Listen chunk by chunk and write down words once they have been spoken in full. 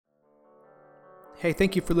Hey,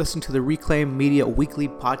 thank you for listening to the Reclaim Media Weekly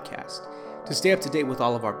Podcast. To stay up to date with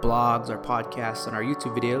all of our blogs, our podcasts, and our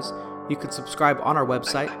YouTube videos, you can subscribe on our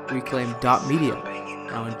website, reclaim.media.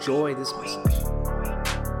 Now enjoy this message.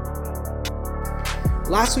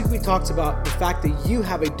 Last week we talked about the fact that you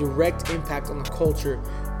have a direct impact on the culture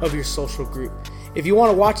of your social group. If you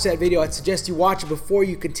want to watch that video, I'd suggest you watch it before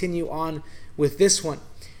you continue on with this one.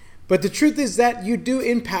 But the truth is that you do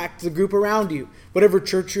impact the group around you. Whatever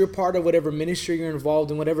church you're a part of, whatever ministry you're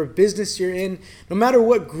involved in, whatever business you're in, no matter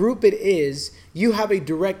what group it is, you have a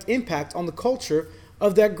direct impact on the culture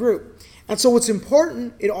of that group. And so what's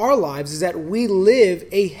important in our lives is that we live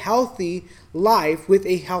a healthy life with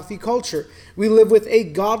a healthy culture. We live with a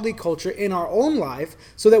godly culture in our own life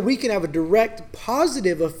so that we can have a direct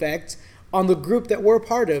positive effect on the group that we're a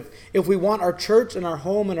part of. If we want our church and our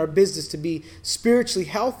home and our business to be spiritually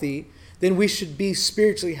healthy, then we should be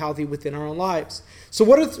spiritually healthy within our own lives. So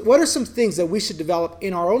what are some things that we should develop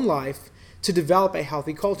in our own life to develop a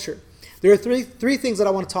healthy culture? There are three things that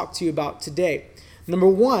I want to talk to you about today. Number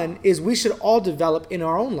one is we should all develop in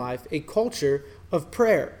our own life a culture of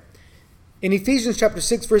prayer. In Ephesians chapter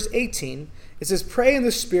 6, verse 18, it says, "Pray in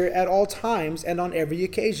the Spirit at all times and on every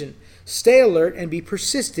occasion. Stay alert and be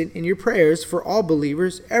persistent in your prayers for all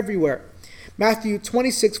believers everywhere." Matthew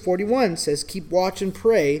 26:41 says, "Keep watch and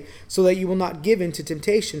pray so that you will not give in to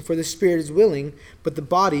temptation, for the spirit is willing, but the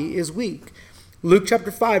body is weak." Luke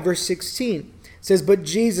chapter 5, verse 16 says, "But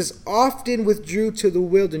Jesus often withdrew to the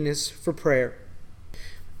wilderness for prayer."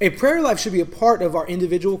 A prayer life should be a part of our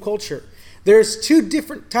individual culture. There's two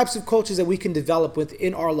different types of cultures that we can develop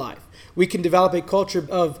within our life. We can develop a culture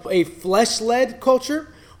of a flesh-led culture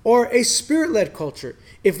or a spirit-led culture.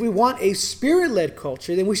 If we want a spirit-led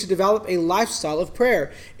culture, then we should develop a lifestyle of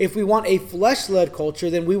prayer. If we want a flesh-led culture,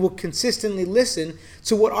 then we will consistently listen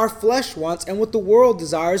to what our flesh wants and what the world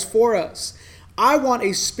desires for us. I want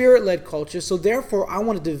a spirit-led culture, so therefore I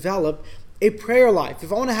want to develop a prayer life.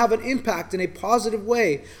 If I want to have an impact in a positive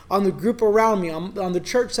way on the group around me, on the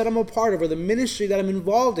church that I'm a part of, or the ministry that I'm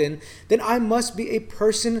involved in, then I must be a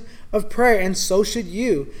person of prayer, and so should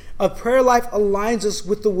you. A prayer life aligns us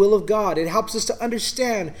with the will of God. It helps us to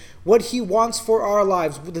understand what He wants for our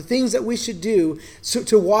lives, the things that we should do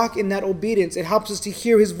to walk in that obedience. It helps us to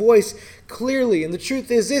hear His voice clearly. And the truth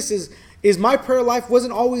is this, is my prayer life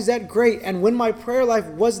wasn't always that great. And when my prayer life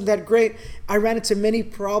wasn't that great, I ran into many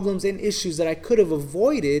problems and issues that I could have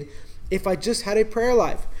avoided if I just had a prayer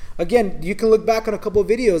life. Again, you can look back on a couple of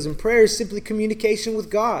videos, and prayer is simply communication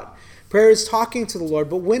with God. Prayer is talking to the Lord.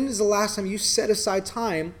 But when is the last time you set aside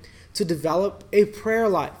time to develop a prayer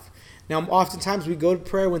life? Now, oftentimes we go to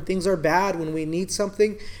prayer when things are bad, when we need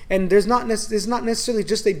something. And it's not necessarily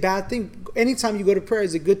just a bad thing. Anytime you go to prayer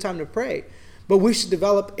is a good time to pray. But we should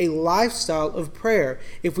develop a lifestyle of prayer.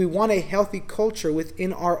 If we want a healthy culture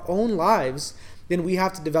within our own lives, then we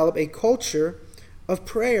have to develop a culture of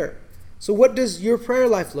prayer. So what does your prayer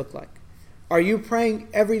life look like? Are you praying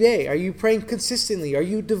every day? Are you praying consistently? Are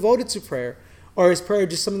you devoted to prayer? Or is prayer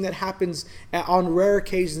just something that happens on rare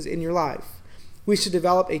occasions in your life? We should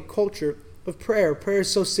develop a culture of prayer. Prayer is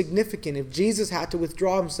so significant. If Jesus had to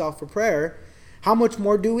withdraw Himself for prayer, how much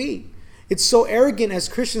more do we? It's so arrogant as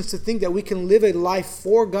Christians to think that we can live a life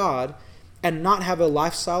for God and not have a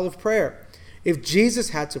lifestyle of prayer. If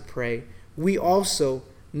Jesus had to pray, we also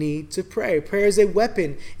need to pray. Prayer is a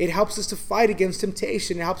weapon. It helps us to fight against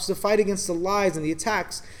temptation. It helps us to fight against the lies and the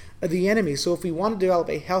attacks of the enemy. So if we want to develop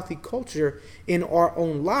a healthy culture in our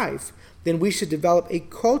own life, then we should develop a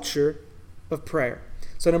culture of prayer.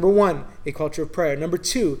 So number one, a culture of prayer. Number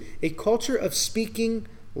two, a culture of speaking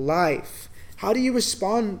life. How do you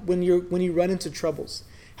respond when you run into troubles?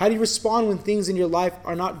 How do you respond when things in your life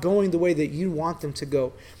are not going the way that you want them to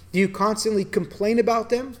go? Do you constantly complain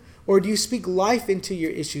about them? Or do you speak life into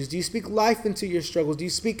your issues? Do you speak life into your struggles? Do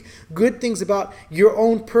you speak good things about your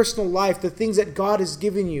own personal life, the things that God has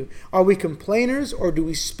given you? Are we complainers, or do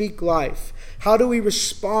we speak life? How do we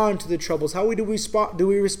respond to the troubles? How do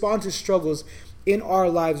we respond to struggles in our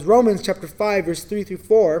lives? Romans chapter 5, verse 3 through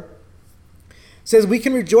 4 says, "We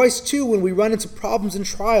can rejoice too when we run into problems and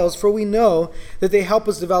trials, for we know that they help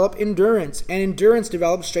us develop endurance, and endurance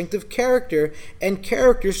develops strength of character, and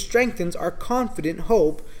character strengthens our confident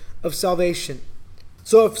hope of salvation."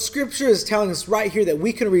 So if Scripture is telling us right here that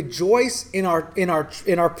we can rejoice in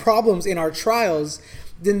our problems, in our trials,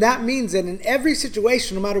 then that means that in every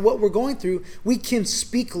situation, no matter what we're going through, we can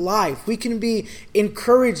speak life. We can be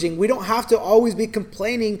encouraging. We don't have to always be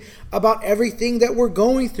complaining about everything that we're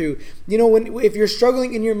going through. If you're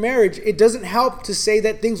struggling in your marriage, it doesn't help to say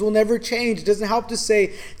that things will never change. It doesn't help to say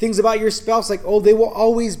things about your spouse like, oh, they will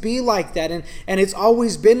always be like that, and it's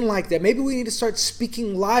always been like that. Maybe we need to start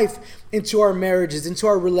speaking life into our marriages, into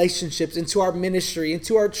our relationships, into our ministry,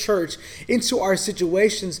 into our church, into our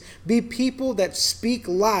situations. Be people that speak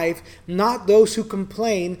life, not those who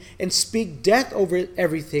complain and speak death over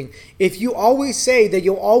everything. If you always say that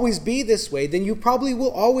you'll always be this way, then you probably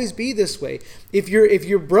will always be this way. If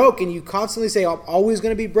you're broke and you constantly say, I'm always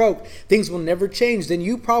going to be broke, things will never change, then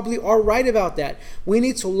you probably are right about that. We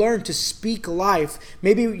need to learn to speak life.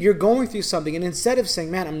 Maybe you're going through something, and instead of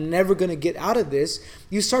saying, man, I'm never going to get out of this,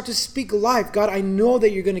 you start to speak life. God, I know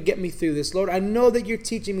that you're going to get me through this. Lord, I know that you're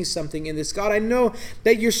teaching me something in this. God, I know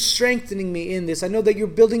that you're strengthening me in this. I know that you're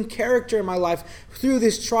building character in my life through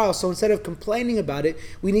this trial. So instead of complaining about it,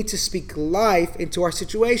 we need to speak life into our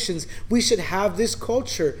situations. We should have this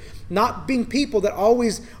culture, not being people that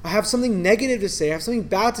always have something negative to say, have something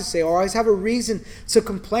bad to say, or always have a reason to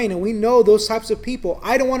complain. And we know those types of people.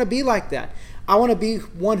 I don't want to be like that. I want to be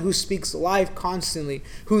one who speaks life constantly,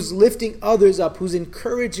 who's lifting others up, who's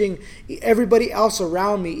encouraging everybody else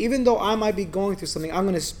around me. Even though I might be going through something, I'm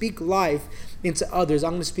going to speak life into others.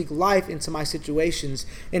 I'm going to speak life into my situations.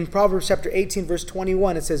 In Proverbs chapter 18, verse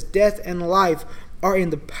 21, it says, death and life are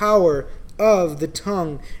in the power of the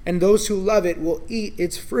tongue, and those who love it will eat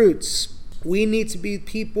its fruits. We need to be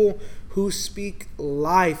people who speak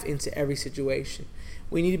life into every situation.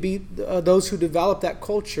 We need to be those who develop that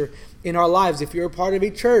culture in our lives. If you're a part of a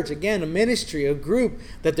church, again, a ministry, a group,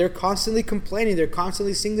 that they're constantly complaining, they're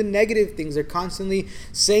constantly seeing the negative things, they're constantly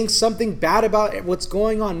saying something bad about what's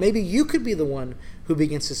going on, maybe you could be the one who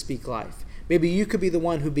begins to speak life. Maybe you could be the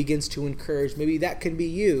one who begins to encourage. Maybe that can be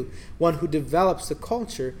you, one who develops the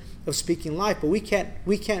culture of speaking life. But we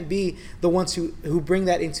can't be the ones who bring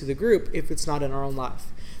that into the group if it's not in our own life.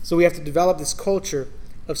 So we have to develop this culture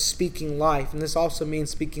of speaking life. And this also means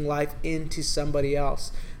speaking life into somebody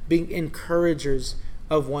else, being encouragers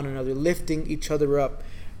of one another, lifting each other up.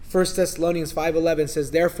 1 Thessalonians 5:11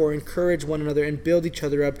 says, therefore encourage one another and build each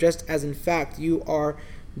other up, just as in fact you are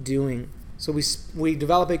doing. So we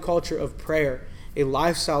develop a culture of prayer, a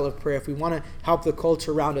lifestyle of prayer. If we want to help the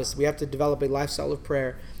culture around us, we have to develop a lifestyle of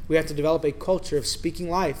prayer. We have to develop a culture of speaking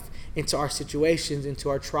life into our situations, into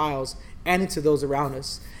our trials, and into those around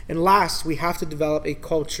us. And last, we have to develop a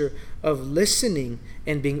culture of listening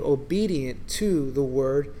and being obedient to the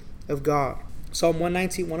word of God. Psalm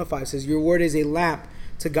 119:105 says, your word is a lamp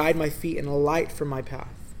to guide my feet and a light for my path.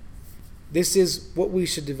 This is what we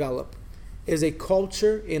should develop, is a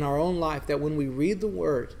culture in our own life that when we read the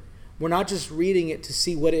word, we're not just reading it to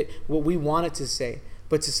see what we want it to say,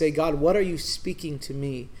 but to say, God, what are you speaking to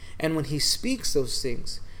me? And when he speaks those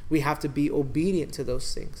things, we have to be obedient to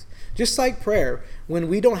those things. Just like prayer, when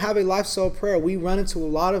we don't have a lifestyle of prayer, we run into a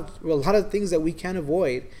lot of things that we can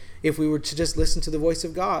avoid if we were to just listen to the voice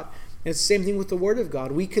of God. And it's the same thing with the word of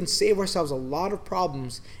God. We can save ourselves a lot of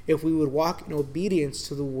problems if we would walk in obedience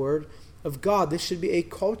to the word of God. This should be a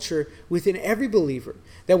culture within every believer,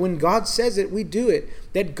 that when God says it, we do it,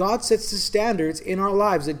 that God sets the standards in our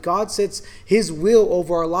lives, that God sets his will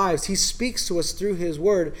over our lives. He speaks to us through his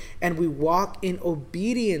word, and we walk in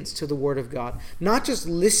obedience to the word of God. Not just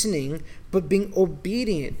listening, but being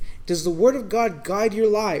obedient. Does the word of God guide your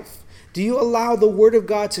life? Do you allow the word of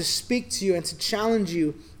God to speak to you and to challenge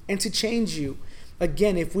you and to change you?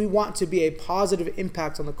 Again, if we want to be a positive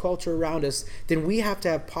impact on the culture around us, then we have to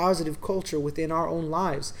have positive culture within our own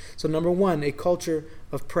lives. So number one, a culture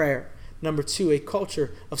of prayer. Number two, a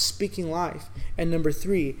culture of speaking life. And number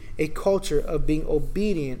three, a culture of being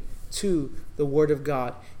obedient to the word of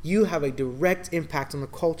God. You have a direct impact on the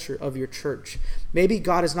culture of your church. Maybe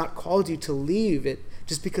God has not called you to leave it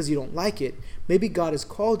just because you don't like it. Maybe God has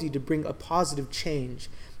called you to bring a positive change.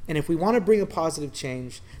 And if we want to bring a positive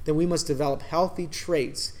change, then we must develop healthy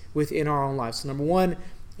traits within our own lives. So number one,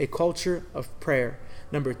 a culture of prayer.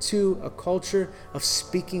 Number two, a culture of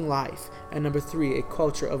speaking life. And number three, a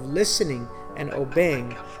culture of listening and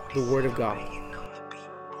obeying the word of God.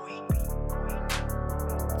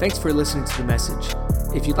 Thanks for listening to the message.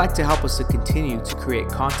 If you'd like to help us to continue to create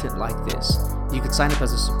content like this, you can sign up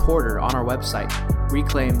as a supporter on our website,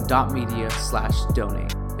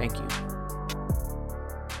 reclaim.media/donate. Thank you.